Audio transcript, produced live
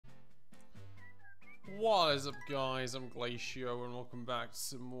What is up, guys? I'm Glacio and welcome back to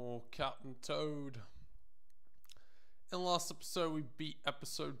some more Captain Toad. In the last episode we beat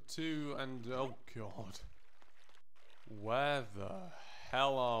episode 2 and oh god, where the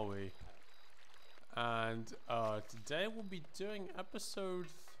hell are we? And today we'll be doing episode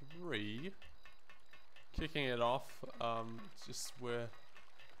 3, kicking it off. Just where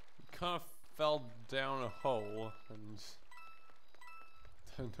we kind of fell down a hole and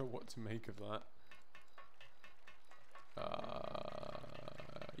don't know what to make of that.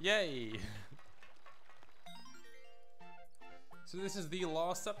 Yay! So this is the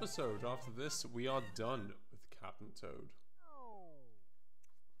last episode. After this, we are done with Captain Toad.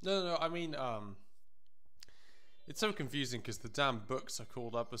 No, I mean, it's so confusing because the damn books are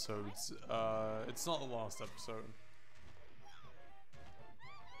called episodes. It's not the last episode.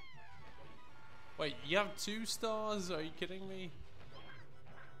 Wait, you have 2 stars? Are you kidding me?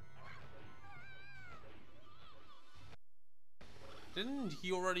 Didn't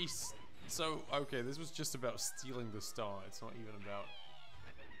he already so, okay, this was just about stealing the star. It's not even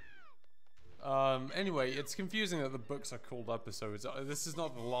about... anyway, it's confusing that the books are called episodes. This is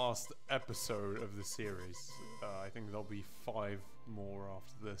not the last episode of the series. I think there'll be 5 more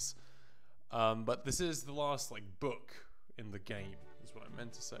after this. But this is the last, like, book in the game, is what I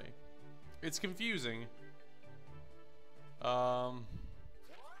meant to say. It's confusing. No,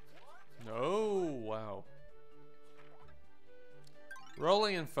 wow.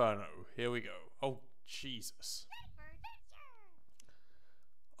 Rolling Inferno, here we go. Oh, Jesus.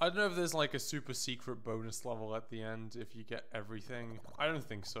 I don't know if there's like a super secret bonus level at the end if you get everything. I don't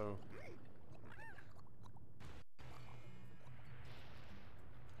think so.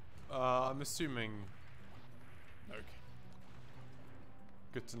 I'm assuming... Okay.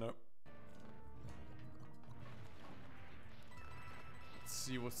 Good to know. Let's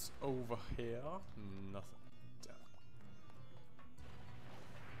see what's over here. Nothing.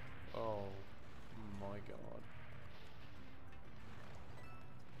 Oh my god.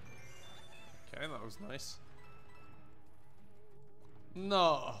 Okay, that was nice.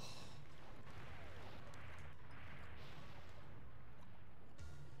 No.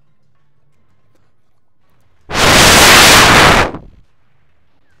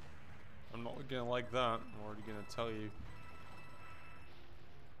 I'm not gonna like that. I'm already gonna tell you.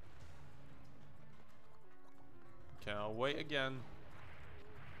 Okay, I'll wait again.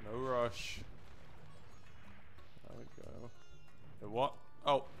 No rush. There we go. The what?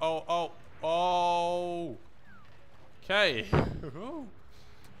 Oh! Okay.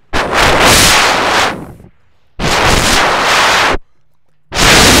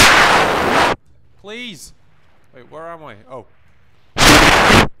 Please. Wait, where am I? Oh.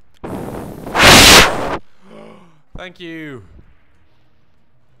 Thank you.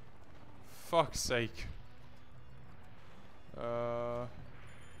 Fuck's sake.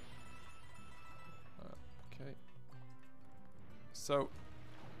 Okay. So.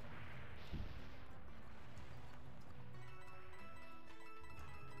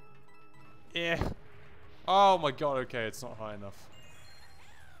 Yeah. Oh my god, okay, it's not high enough.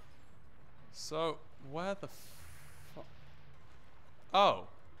 So, where the fuck? Oh.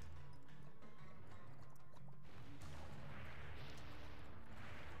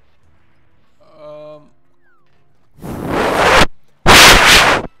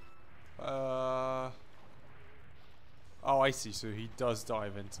 Oh, I see. So he does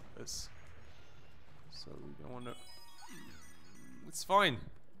dive into this. So we don't want to... It's fine.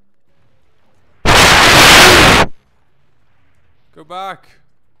 Go back.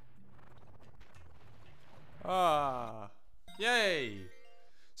 Ah. Yay.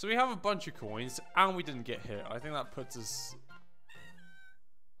 So we have a bunch of coins and we didn't get hit. I think that puts us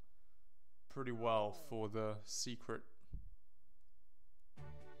pretty well for the secret.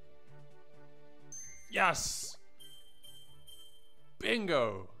 Yes!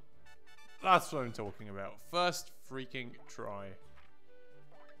 Bingo! That's what I'm talking about. First freaking try.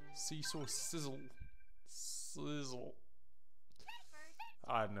 Seesaw sizzle. Sizzle.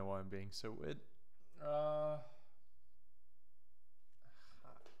 I don't know why I'm being so weird. I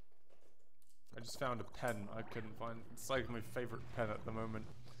just found a pen I couldn't find. It's like my favorite pen at the moment.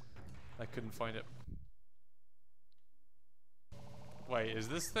 I couldn't find it. Wait, is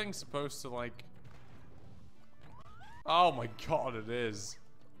this thing supposed to like... Oh my god, it is.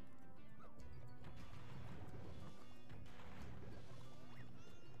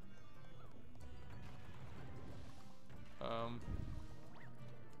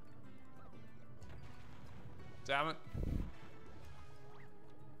 Damn it.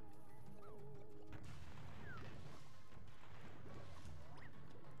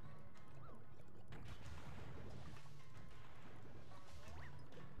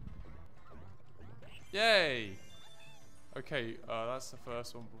 Yay! Okay, that's the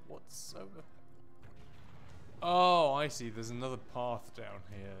first one, but what's over? Oh, I see. There's another path down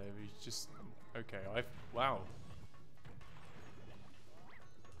here. We just... Okay, wow.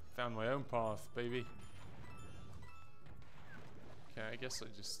 Found my own path, baby. Okay, I guess I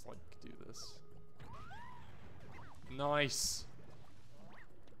just, like, do this. Nice!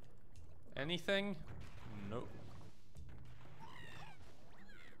 Anything? Nope.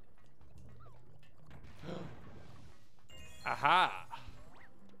 Aha!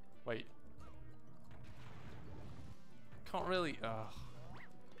 Wait. Can't really...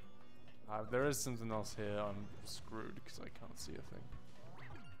 there is something else here. I'm screwed because I can't see a thing.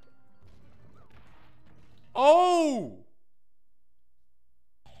 Oh!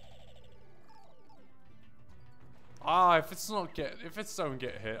 If it's don't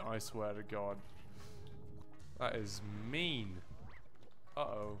get hit, I swear to God. That is mean.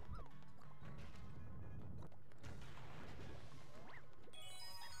 Uh-oh.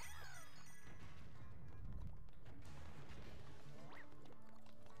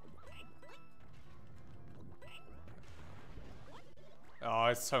 Oh,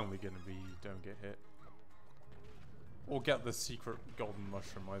 it's totally gonna be don't get hit. Or get the secret golden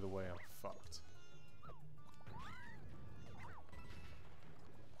mushroom, either way I'm fucked.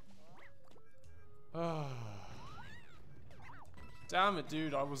 Damn it,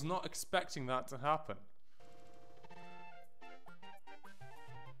 dude, I was not expecting that to happen.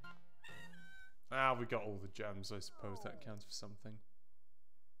 Ah, we got all the gems, I suppose that counts for something.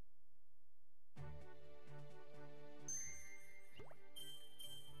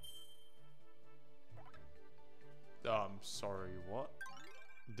 I'm sorry, what?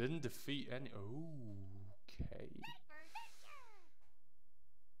 Didn't defeat any... Okay.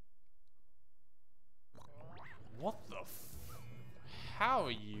 What the f... How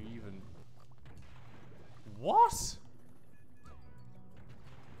are you even... What?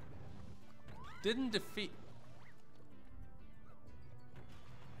 Didn't defeat...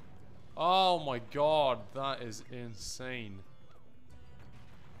 Oh my God, that is insane.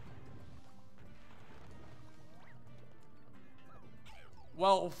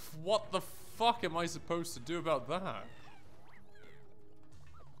 Well, what the fuck am I supposed to do about that?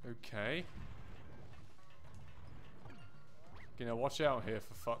 Okay. You know, watch out here,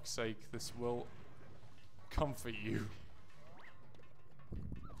 for fuck's sake. This will comfort you.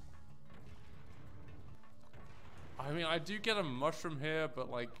 I mean, I do get a mushroom here, but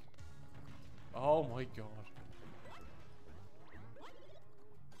like... Oh my God.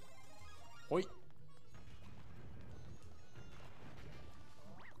 Oi.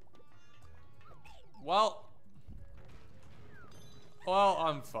 Well,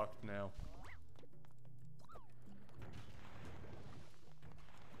 I'm fucked now.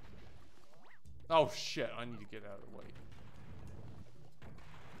 Oh shit, I need to get out of the way.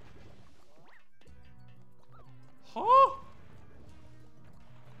 Huh?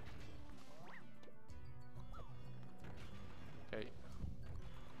 Okay.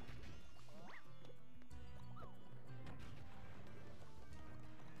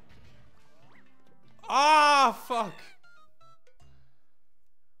 Ah, fuck!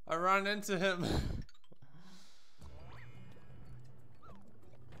 I ran into him.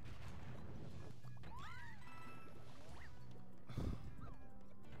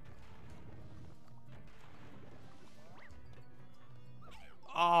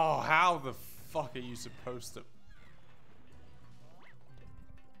 Oh, how the fuck are you supposed to...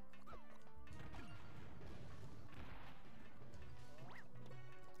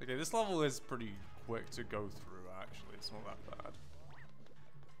 Okay, this level is pretty quick to go through, actually. It's not that bad.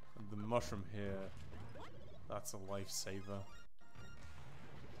 And the mushroom here, that's a lifesaver.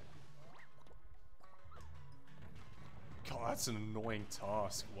 God, that's an annoying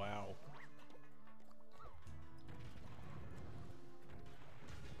task. Wow.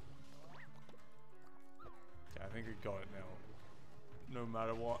 Yeah, I think I got it now. No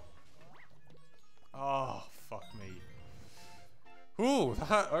matter what. Oh, fuck me. Ooh,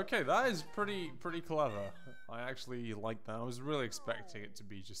 okay, that is pretty clever. I actually like that. I was really expecting it to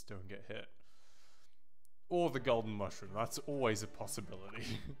be just don't get hit. Or the golden mushroom. That's always a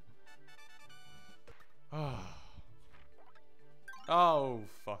possibility. Oh,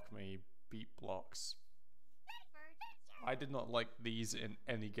 fuck me. Beat blocks. I did not like these in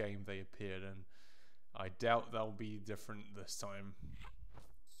any game they appeared in. I doubt they'll be different this time.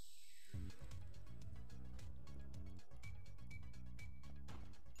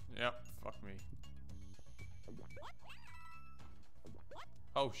 Yep, fuck me.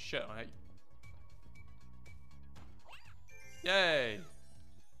 Oh shit, Yay!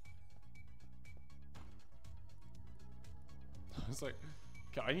 was like,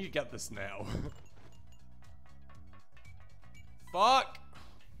 okay, I need to get this now. Fuck!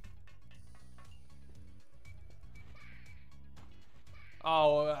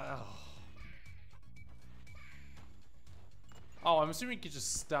 Oh, oh, I'm assuming you could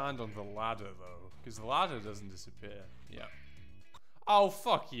just stand on the ladder, though. Because the ladder doesn't disappear. Yeah. Oh,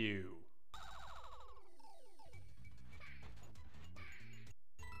 fuck you.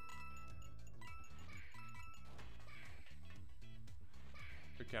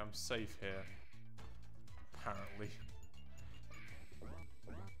 Okay, I'm safe here. Apparently.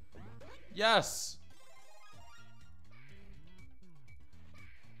 Yes!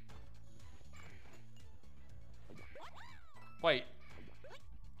 Wait.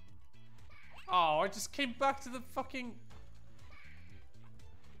 Oh, I just came back to the fucking...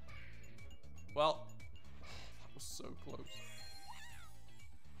 Well. That was so close.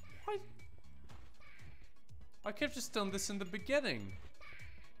 Why? I could have just done this in the beginning.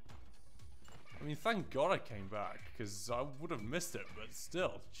 I mean, thank God I came back, because I would have missed it, but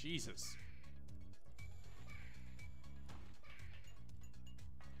still, Jesus.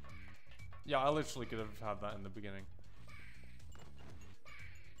 Yeah, I literally could have had that in the beginning.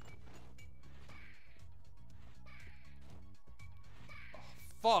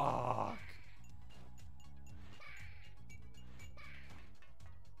 Oh, fuck!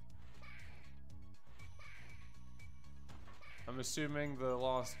 I'm assuming the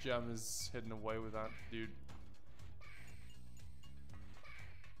last gem is hidden away with that dude.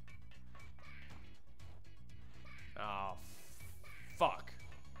 Ah, fuck.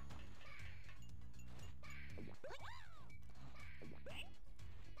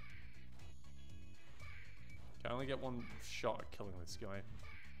 Can I only get one shot at killing this guy?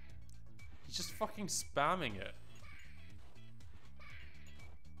 He's just fucking spamming it.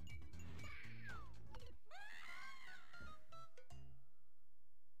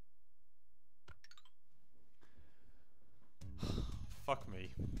 Fuck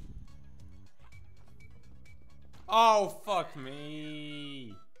me. Oh, fuck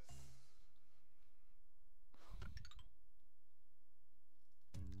me.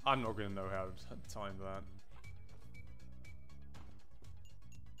 I'm not gonna know how to time that.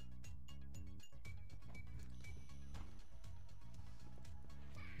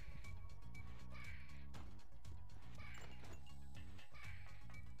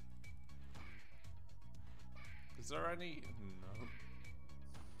 Is there any? No.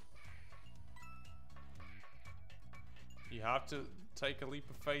 You have to take a leap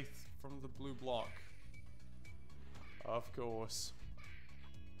of faith from the blue block. Of course.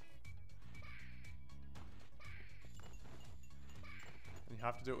 And you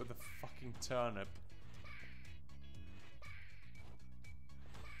have to do it with a fucking turnip.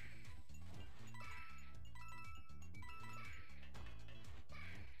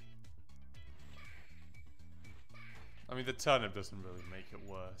 I mean, the turnip doesn't really make it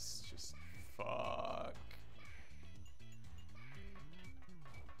worse. Just fuck.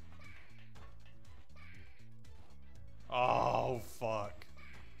 Oh, fuck.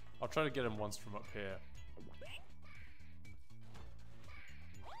 I'll try to get him once from up here.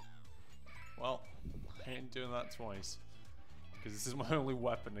 Well, I ain't doing that twice. Because this is my only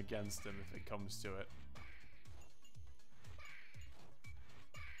weapon against him if it comes to it.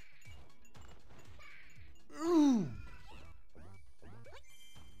 Ooh.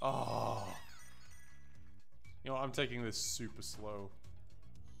 Oh. You know what, I'm taking this super slow.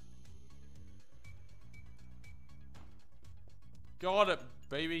 Got it,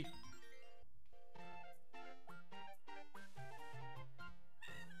 baby.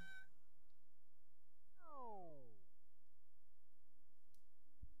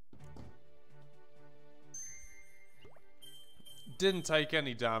 Didn't take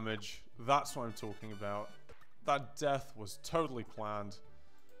any damage. That's what I'm talking about. That death was totally planned.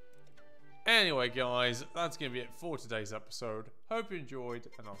 Anyway, guys, that's going to be it for today's episode. Hope you enjoyed,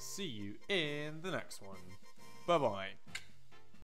 and I'll see you in the next one. Bye-bye.